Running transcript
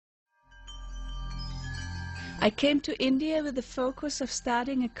I came to India with the focus of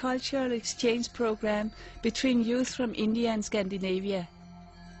starting a cultural exchange program between youth from India and Scandinavia.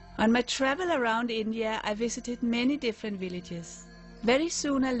 On my travel around India, I visited many different villages. Very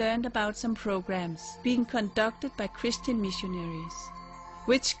soon I learned about some programs being conducted by Christian missionaries,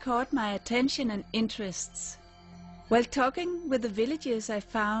 which caught my attention and interests. While talking with the villagers, I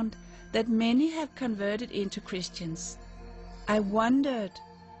found that many have converted into Christians. I wondered,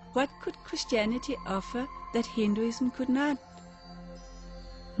 what could Christianity offer that Hinduism could not?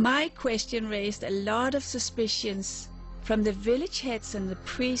 My question raised a lot of suspicions from the village heads and the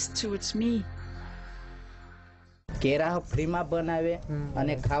priests towards me. When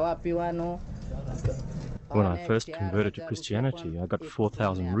I first converted to Christianity, I got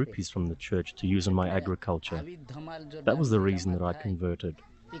 4,000 rupees from the church to use on my agriculture. That was the reason that I converted.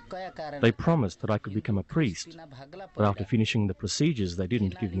 They promised that I could become a priest, but after finishing the procedures, they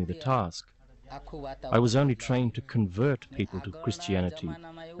didn't give me the task. I was only trained to convert people to Christianity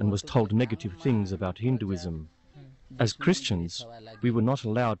and was told negative things about Hinduism. As Christians, we were not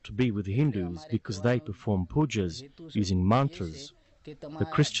allowed to be with Hindus because they perform pujas using mantras. The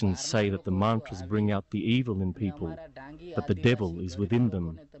Christians say that the mantras bring out the evil in people, that the devil is within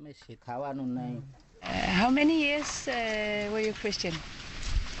them. How many years were you Christian?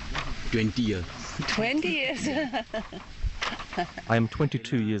 20 years. 20 years? I am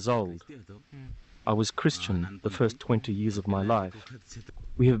 22 years old. I was Christian the first 20 years of my life.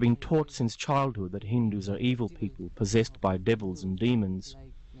 We have been taught since childhood that Hindus are evil people possessed by devils and demons.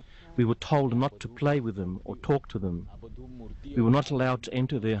 We were told not to play with them or talk to them. We were not allowed to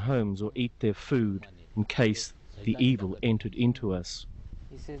enter their homes or eat their food in case the evil entered into us.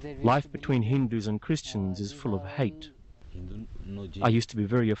 Life between Hindus and Christians is full of hate. I used to be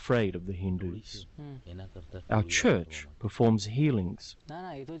very afraid of the Hindus. Our church performs healings.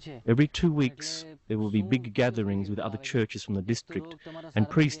 Every 2 weeks there will be big gatherings with other churches from the district, and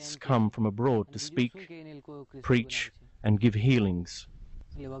priests come from abroad to speak, preach and give healings.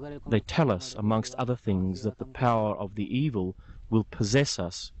 They tell us, amongst other things, that the power of the evil will possess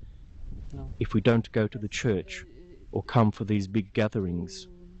us if we don't go to the church or come for these big gatherings.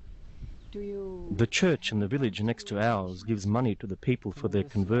 The church in the village next to ours gives money to the people for their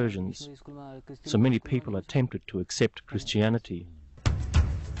conversions, so many people are tempted to accept Christianity.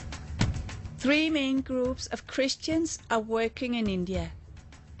 3 main groups of Christians are working in India: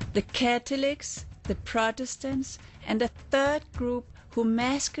 the Catholics, the Protestants, and a third group who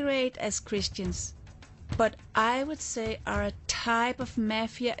masquerade as Christians, but I would say are a type of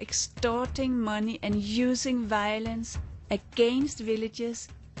mafia extorting money and using violence against villagers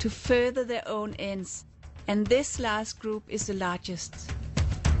to further their own ends, and this last group is the largest.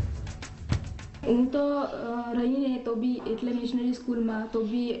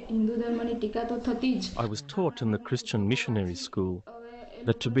 I was taught in the Christian missionary school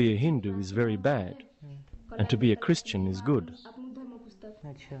that to be a Hindu is very bad and to be a Christian is good.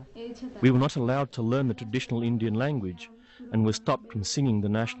 We were not allowed to learn the traditional Indian language and were stopped from singing the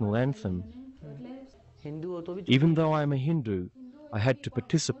national anthem. Even though I am a Hindu, I had to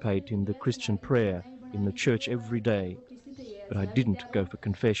participate in the Christian prayer in the church every day, but I didn't go for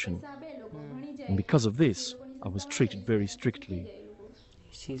confession. And because of this, I was treated very strictly.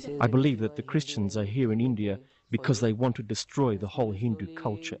 I believe that the Christians are here in India because they want to destroy the whole Hindu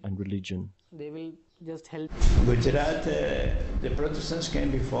culture and religion. Gujarat, the Protestants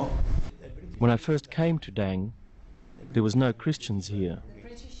came before. When I first came to Dang, there was no Christians here.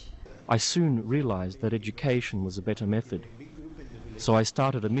 I soon realized that education was a better method, so I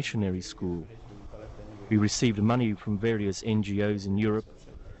started a missionary school. We received money from various NGOs in Europe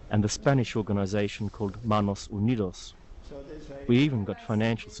and the Spanish organization called Manos Unidos. We even got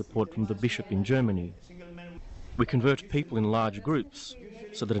financial support from the bishop in Germany. We convert people in large groups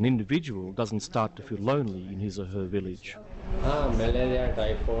so that an individual doesn't start to feel lonely in his or her village. Malaria,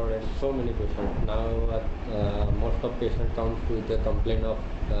 typhoid, and so many patients. Now most of patients come with a complaint of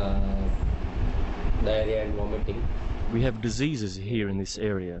diarrhea and vomiting. We have diseases here in this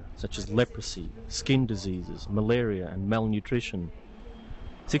area, such as leprosy, skin diseases, malaria and malnutrition.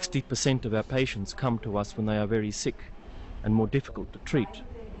 60% of our patients come to us when they are very sick and more difficult to treat,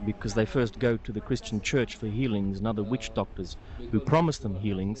 because they first go to the Christian church for healings and other witch doctors who promise them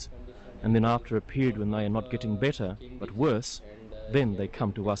healings, and then after a period when they are not getting better, but worse, then they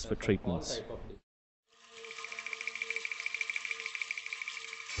come to us for treatments.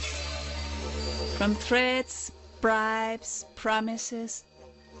 From threats, bribes, promises,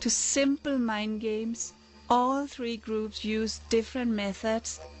 to simple mind games, all 3 groups use different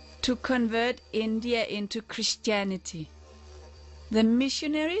methods to convert India into Christianity. The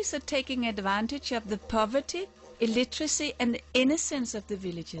missionaries are taking advantage of the poverty, illiteracy and innocence of the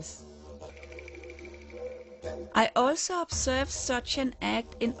villages. I also observed such an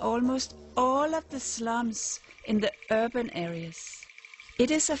act in almost all of the slums in the urban areas.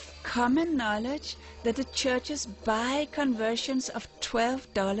 It is of common knowledge that the churches buy conversions of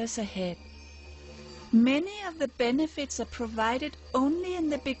 $12 a head. Many of the benefits are provided only in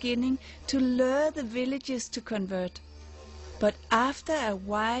the beginning to lure the villagers to convert, but after a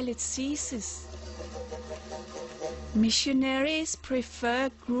while it ceases. Missionaries prefer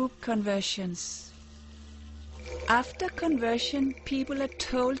group conversions. After conversion, people are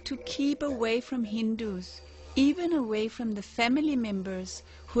told to keep away from Hindus, even away from the family members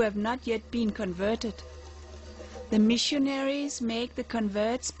who have not yet been converted. The missionaries make the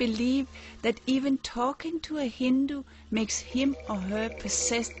converts believe that even talking to a Hindu makes him or her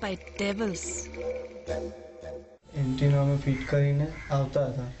possessed by devils. એન્ટ્રીનો અમે fit કરીને આવતા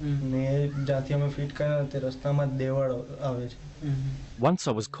હતા ને જાતિ અમે fit કરીને તે રસ્તામાં દેવળ આવે છે. Once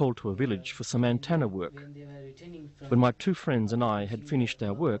I was called to a village for some antenna work. When my two friends and I had finished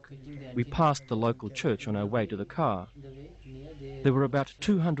our work, we passed the local church on our way to the car. There were about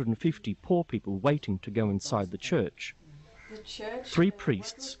 250 poor people waiting to go inside the church. 3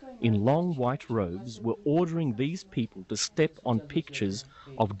 priests in long white robes were ordering these people to step on pictures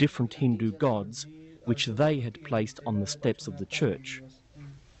of different Hindu gods which they had placed on the steps of the church.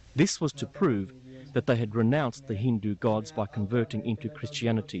 This was to prove that they had renounced the Hindu gods by converting into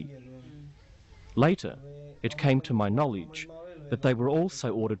Christianity. Later, it came to my knowledge that they were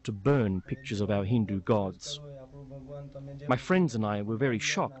also ordered to burn pictures of our Hindu gods. My friends and I were very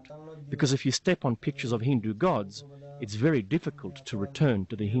shocked, because if you step on pictures of Hindu gods, it's very difficult to return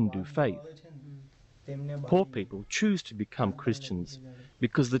to the Hindu faith. Poor people choose to become Christians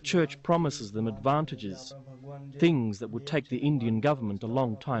because the church promises them advantages, things that would take the Indian government a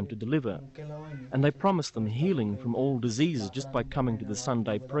long time to deliver, and they promise them healing from all diseases just by coming to the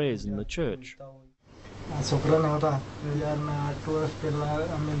Sunday prayers in the church.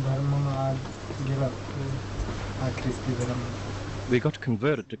 We got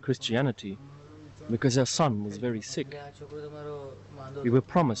converted to Christianity because our son was very sick. We were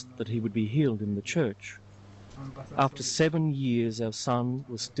promised that he would be healed in the church. After 7 years, our son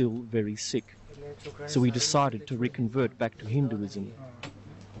was still very sick, so we decided to reconvert back to Hinduism.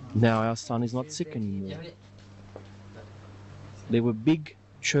 Now our son is not sick anymore. There were big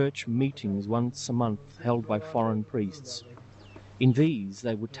church meetings once a month held by foreign priests. In these,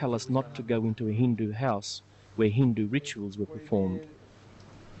 they would tell us not to go into a Hindu house where Hindu rituals were performed.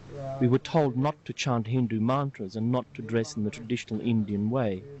 We were told not to chant Hindu mantras and not to dress in the traditional Indian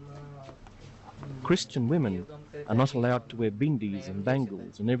way. Christian women are not allowed to wear bindis and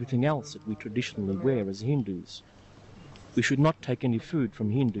bangles and everything else that we traditionally wear as Hindus. We should not take any food from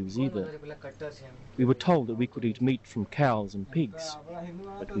Hindus either. We were told that we could eat meat from cows and pigs,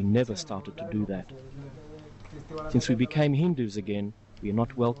 but we never started to do that. Since we became Hindus again, we are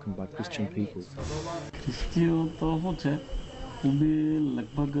not welcomed by Christian people.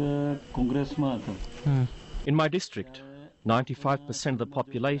 In my district, 95% of the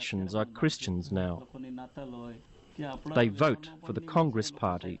populations are Christians now. They vote for the Congress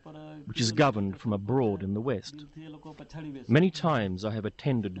Party, which is governed from abroad in the West. Many times I have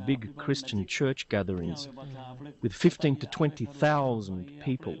attended big Christian church gatherings with 15 to 20,000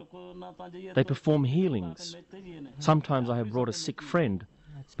 people. They perform healings. Sometimes I have brought a sick friend,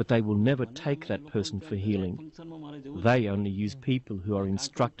 but they will never take that person for healing. They only use people who are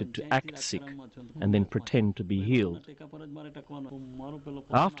instructed to act sick and then pretend to be healed.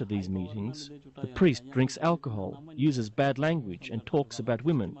 After these meetings, the priest drinks alcohol, uses bad language and talks about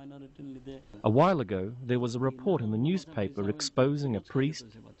women. A while ago, there was a report in the newspaper exposing a priest,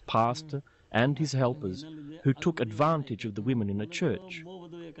 pastor and his helpers who took advantage of the women in a church.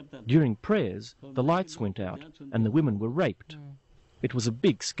 During prayers, the lights went out and the women were raped. It was a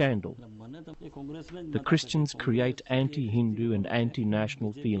big scandal. The Christians create anti-Hindu and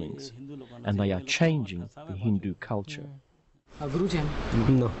anti-national feelings, and they are changing the Hindu culture.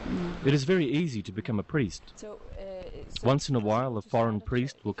 No. It is very easy to become a priest. Once in a while, a foreign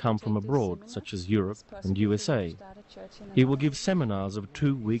priest will come from abroad, such as Europe and USA. He will give seminars of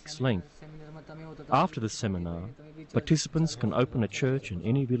 2 weeks' length. After the seminar, participants can open a church in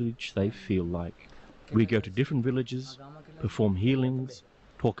any village they feel like. We go to different villages, perform healings,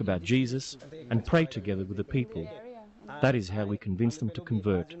 talk about Jesus, and pray together with the people. That is how we convince them to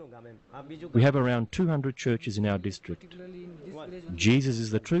convert. We have around 200 churches in our district. Jesus is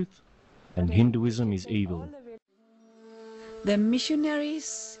the truth, and Hinduism is evil. The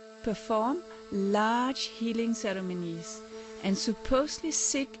missionaries perform large healing ceremonies and supposedly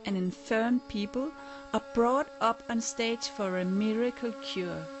sick and infirm people are brought up on stage for a miracle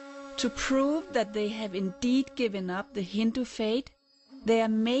cure. To prove that they have indeed given up the Hindu faith, they are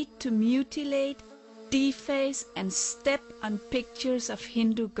made to mutilate, deface and step on pictures of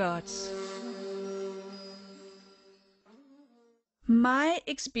Hindu gods. My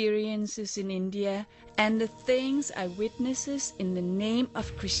experiences in India and the things I witnesses in the name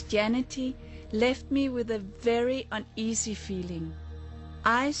of Christianity left me with a very uneasy feeling.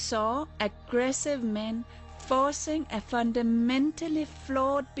 I saw aggressive men forcing a fundamentally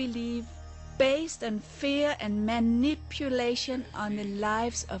flawed belief based on fear and manipulation on the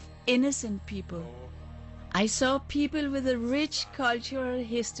lives of innocent people. I saw people with a rich cultural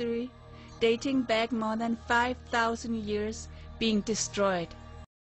history dating back more than 5,000 years being destroyed.